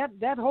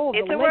 that holds.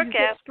 It's the a legs workout.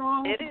 get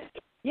strong. It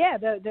is. Yeah,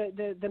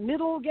 the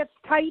middle gets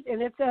tight,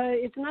 and it's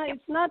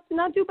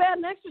not too bad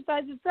an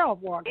exercise itself.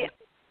 Walking. Yeah.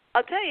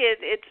 I'll tell you,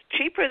 it's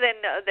cheaper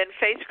than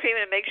face cream,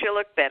 and it makes you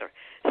look better.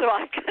 So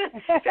I'm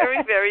gonna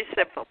very, very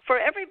simple. For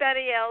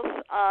everybody else,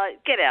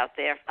 get out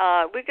there.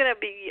 We're going to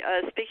be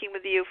speaking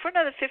with you for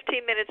another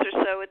 15 minutes or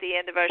so at the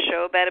end of our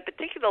show about a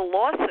particular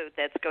lawsuit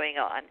that's going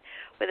on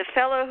with a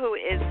fellow who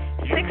is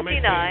 69,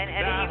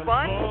 and he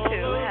wants to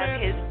have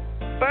his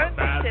birth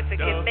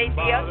certificate made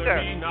younger.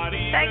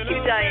 Thank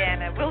you,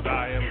 Diana. We'll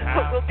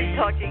be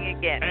talking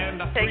again.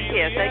 Take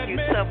care. Thank you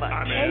so much.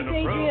 I'm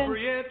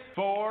inappropriate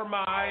for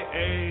my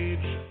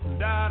age.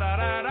 Da da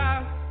da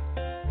da.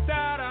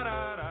 Da da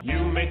da da. You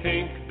may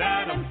think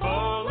that I'm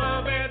full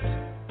of it,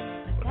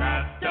 but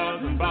that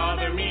doesn't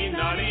bother me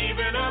not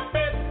even a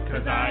bit,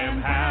 'cause I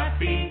am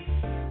happy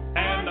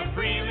and I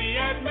freely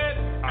admit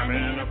I'm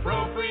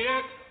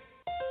inappropriate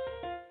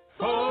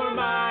for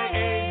my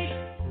age.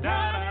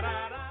 Da da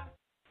da da.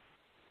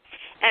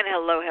 And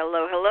hello,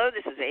 hello, hello.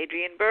 This is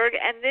Adrienne Berg,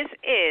 and this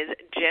is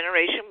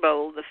Generation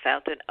Bold, the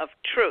Fountain of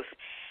Truth.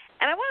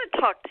 And I want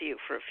to talk to you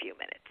for a few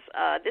minutes.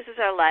 This is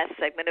our last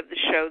segment of the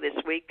show this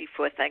week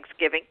before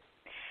Thanksgiving.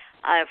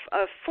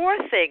 Four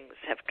things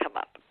have come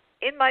up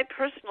in my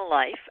personal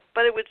life,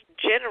 but it was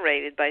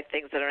generated by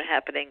things that are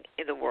happening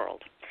in the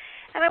world.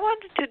 And I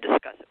wanted to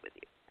discuss it with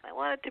you. I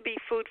want it to be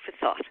food for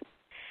thought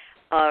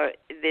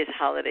this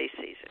holiday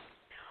season.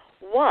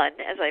 One,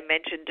 as I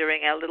mentioned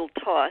during our little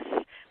toss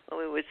when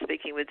we were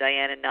speaking with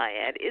Diana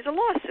Nyad, is a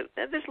lawsuit.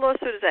 Now, this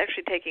lawsuit is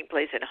actually taking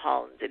place in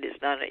Holland. It is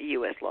not a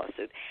U.S.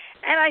 lawsuit.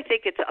 And I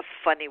think it's a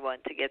funny one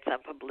to get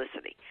some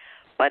publicity.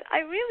 But I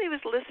really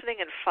was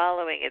listening and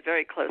following it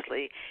very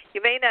closely.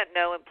 You may not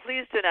know, and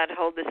please do not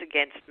hold this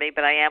against me,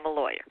 but I am a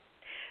lawyer.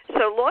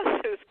 So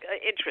lawsuits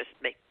interest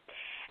me.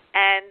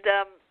 And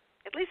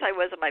at least I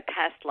was in my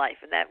past life,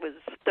 and that was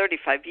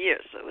 35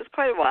 years. So it was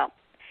quite a while.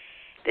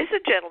 This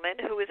is a gentleman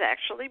who has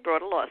actually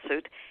brought a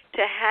lawsuit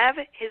to have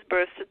his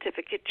birth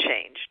certificate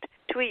changed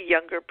to a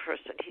younger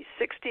person. He's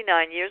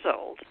 69 years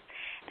old,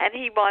 and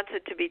he wants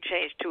it to be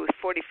changed to a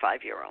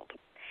 45-year-old.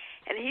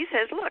 And he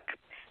says, look,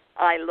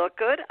 I look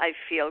good, I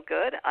feel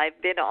good,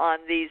 I've been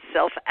on these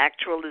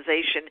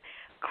self-actualization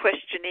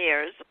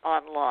questionnaires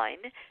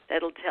online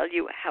that'll tell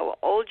you how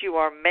old you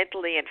are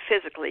mentally and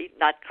physically,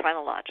 not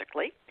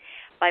chronologically.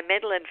 My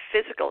mental and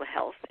physical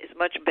health is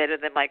much better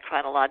than my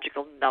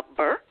chronological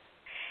number.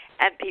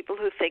 And people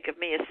who think of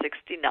me as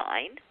 69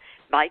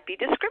 might be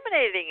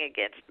discriminating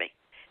against me.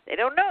 They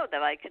don't know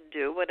that I can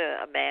do what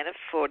a man of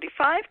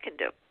 45 can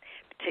do,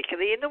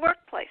 particularly in the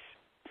workplace.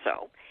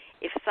 So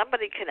if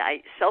somebody can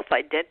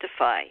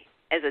self-identify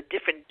as a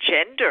different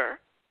gender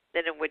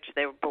than in which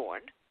they were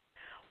born,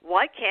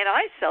 why can't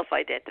I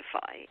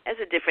self-identify as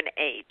a different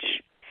age?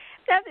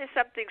 Now, there's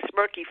something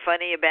smirky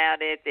funny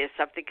about it. There's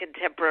something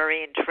contemporary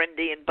and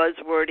trendy and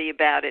buzzwordy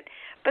about it.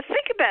 But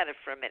think about it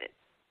for a minute.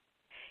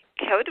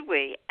 Could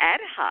we,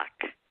 ad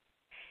hoc,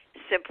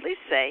 simply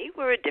say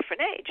we're a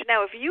different age?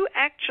 Now, if you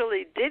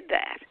actually did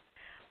that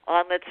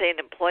on, let's say, an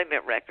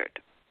employment record,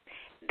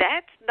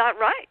 that's not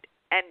right.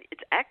 And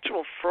it's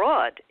actual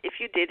fraud if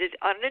you did it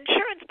on an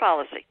insurance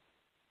policy.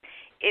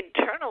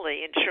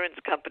 Internally, insurance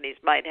companies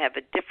might have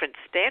a different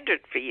standard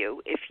for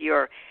you if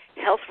your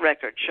health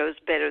record shows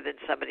better than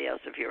somebody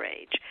else of your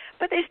age.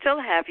 But they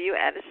still have you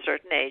at a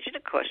certain age, and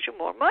it costs you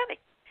more money.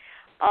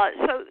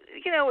 So,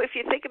 if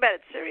you think about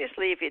it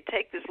seriously, if you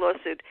take this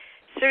lawsuit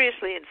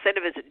seriously instead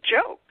of as a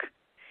joke,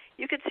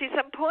 you could see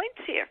some points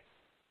here.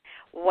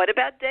 What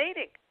about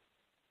dating?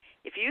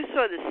 If you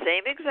saw the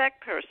same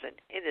exact person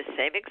in the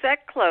same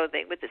exact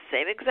clothing with the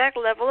same exact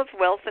level of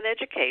wealth and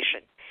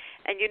education,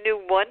 and you knew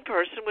one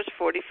person was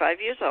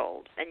 45 years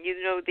old and you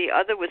knew the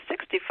other was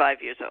 65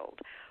 years old,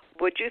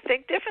 would you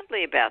think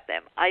differently about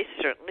them? I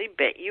certainly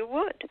bet you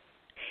would.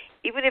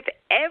 Even if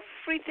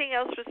everything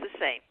else was the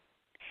same,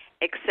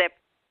 except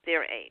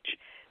their age.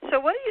 So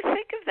what do you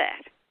think of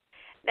that?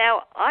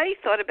 Now, I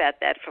thought about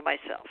that for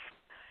myself,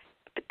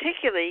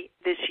 particularly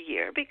this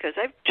year because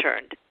I've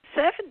turned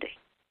 70.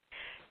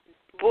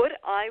 Would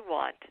I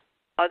want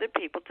other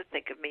people to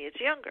think of me as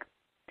younger?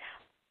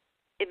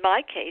 In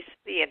my case,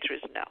 the answer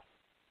is no.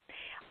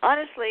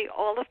 Honestly,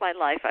 all of my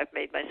life I've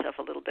made myself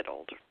a little bit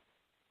older.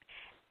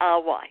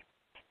 Why?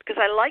 Because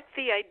I like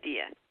the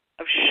idea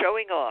of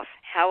showing off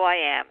how I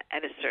am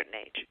at a certain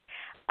age.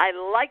 I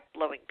like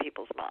blowing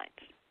people's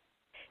minds.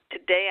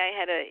 Today I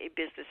had a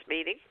business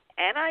meeting,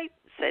 and I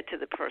said to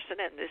the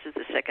person, and this is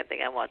the second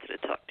thing I wanted to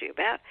talk to you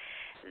about,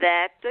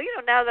 that,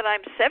 now that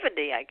I'm 70,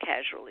 I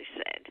casually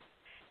said.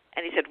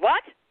 And he said,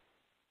 what?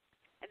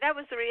 And that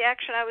was the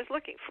reaction I was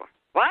looking for.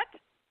 What?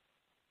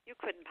 You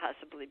couldn't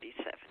possibly be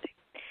 70.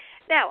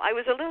 Now, I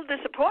was a little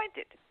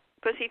disappointed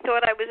because he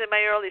thought I was in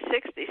my early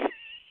 60s.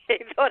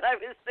 He thought I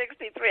was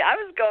 63. I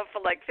was going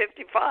for like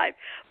 55.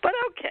 But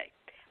okay,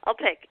 I'll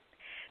take it.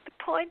 The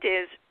point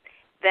is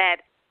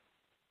that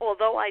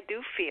although I do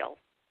feel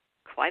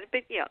quite a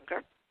bit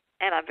younger,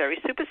 and I'm very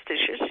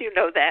superstitious, you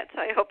know that,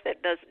 so I hope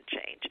that doesn't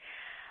change.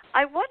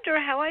 I wonder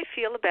how I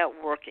feel about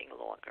working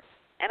longer.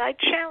 And I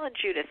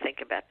challenge you to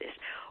think about this.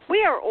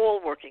 We are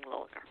all working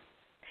longer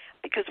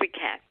because we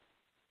can.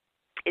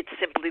 It's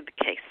simply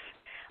the case.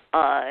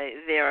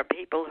 There are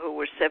people who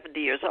were 70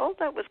 years old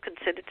that was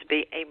considered to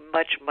be a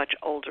much, much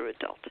older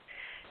adult.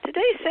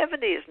 Today,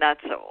 70 is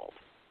not so old,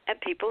 and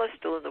people are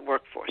still in the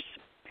workforce.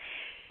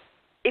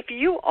 If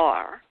you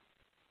are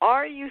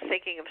you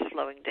thinking of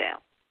slowing down?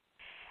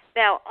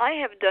 Now, I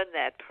have done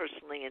that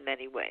personally in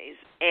many ways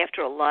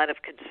after a lot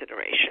of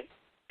consideration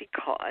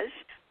because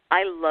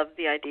I love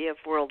the idea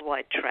of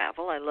worldwide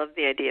travel. I love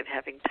the idea of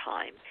having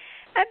time,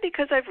 and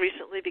because I've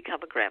recently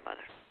become a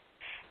grandmother.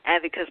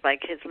 And because my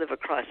kids live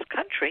across the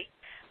country,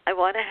 I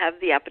want to have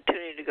the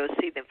opportunity to go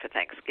see them for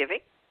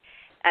Thanksgiving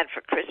and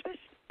for Christmas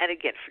and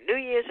again for New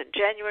Year's and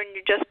January, and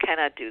you just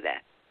cannot do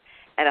that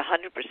at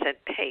 100%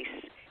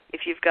 pace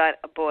if you've got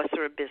a boss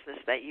or a business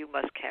that you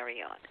must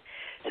carry on.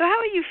 So how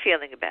are you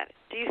feeling about it?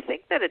 Do you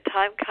think that a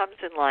time comes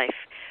in life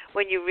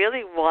when you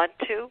really want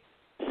to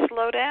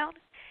slow down,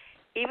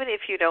 even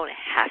if you don't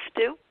have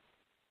to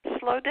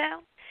slow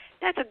down?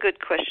 That's a good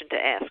question to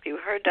ask. You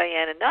heard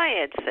Diana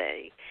Nyad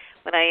say,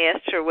 when I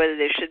asked her whether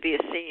there should be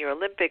a Senior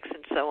Olympics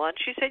and so on,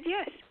 she said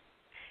yes.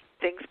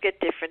 Things get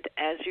different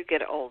as you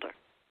get older.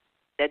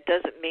 That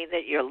doesn't mean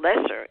that you're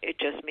lesser. It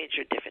just means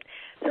you're different.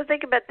 So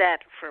think about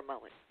that for a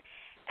moment.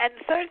 And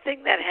the third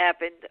thing that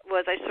happened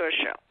was I saw a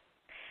show.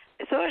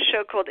 I saw a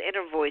show called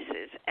Inner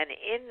Voices, and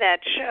in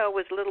that show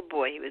was a little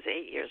boy. He was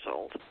 8 years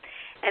old,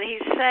 and he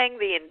sang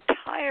the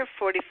entire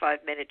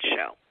 45-minute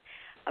show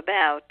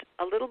about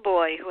a little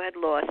boy who had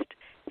lost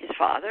his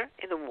father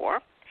in the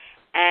war,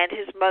 and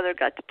his mother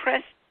got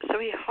depressed, so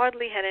he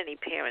hardly had any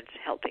parents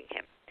helping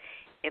him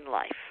in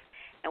life,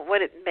 and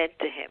what it meant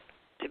to him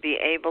to be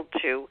able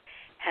to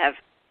have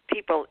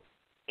people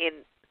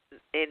in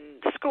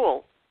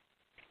school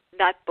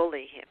not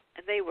bully him,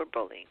 and they were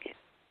bullying him.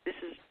 This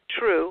is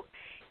true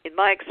in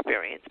my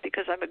experience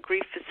because I'm a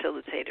grief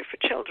facilitator for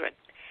children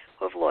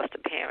who have lost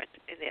a parent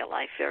in their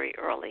life very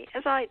early,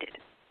 as I did.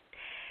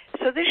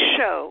 So this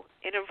show,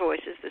 Inner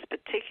Voices, this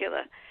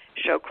particular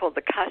show called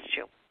The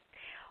Costume,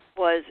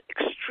 was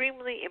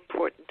extremely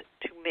important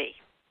to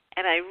me.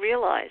 And I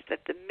realized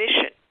that the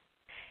mission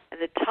and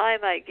the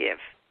time I give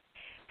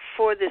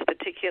for this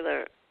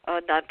particular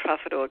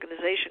nonprofit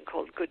organization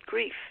called Good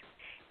Grief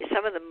is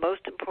some of the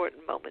most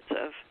important moments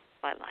of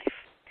my life.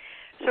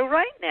 So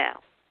right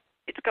now,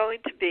 it's going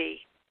to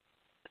be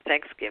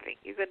Thanksgiving.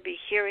 You're going to be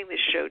hearing this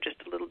show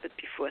just a little bit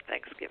before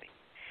Thanksgiving.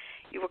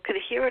 You could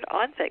hear it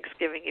on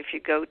Thanksgiving if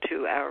you go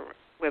to our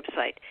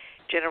website,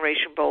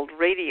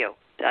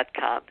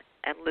 GenerationBoldRadio.com,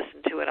 and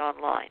listen to it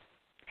online.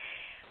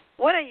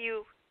 What are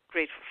you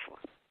grateful for?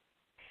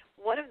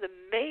 One of the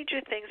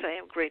major things I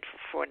am grateful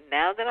for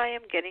now that I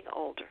am getting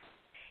older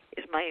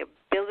is my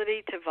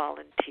ability to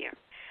volunteer.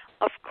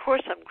 Of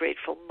course, I'm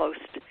grateful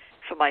most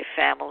for my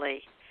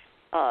family,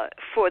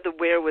 for the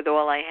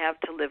wherewithal I have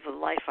to live the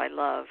life I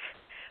love,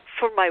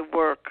 for my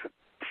work,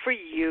 for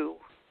you,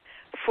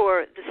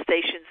 for the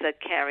stations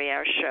that carry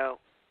our show,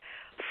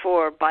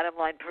 for Bottom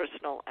Line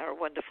Personal, our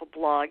wonderful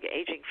blog,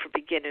 Aging for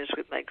Beginners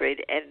with my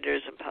great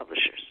editors and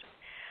publishers.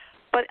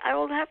 But I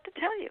will have to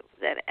tell you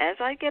that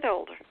as I get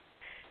older,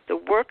 the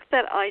work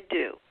that I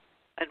do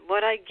and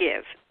what I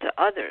give to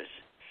others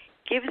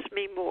gives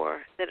me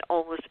more than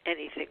almost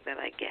anything that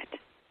I get.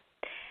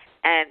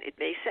 And it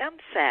may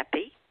sound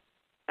sappy,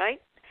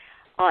 right?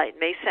 It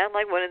may sound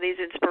like one of these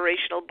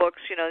inspirational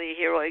books, you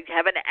hear,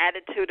 have an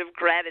attitude of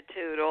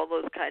gratitude, all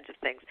those kinds of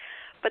things.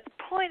 But the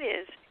point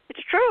is,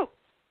 it's true.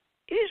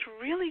 It is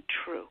really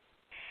true.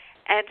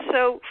 And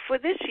so for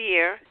this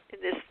year,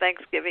 in this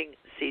Thanksgiving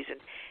season,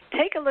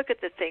 take a look at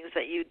the things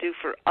that you do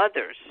for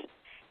others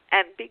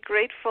and be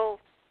grateful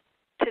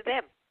to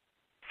them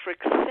for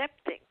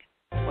accepting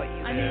what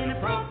you do.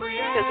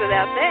 Because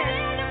without them,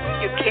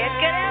 you can't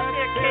get out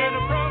there, kid,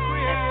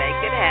 and make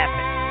it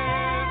happen.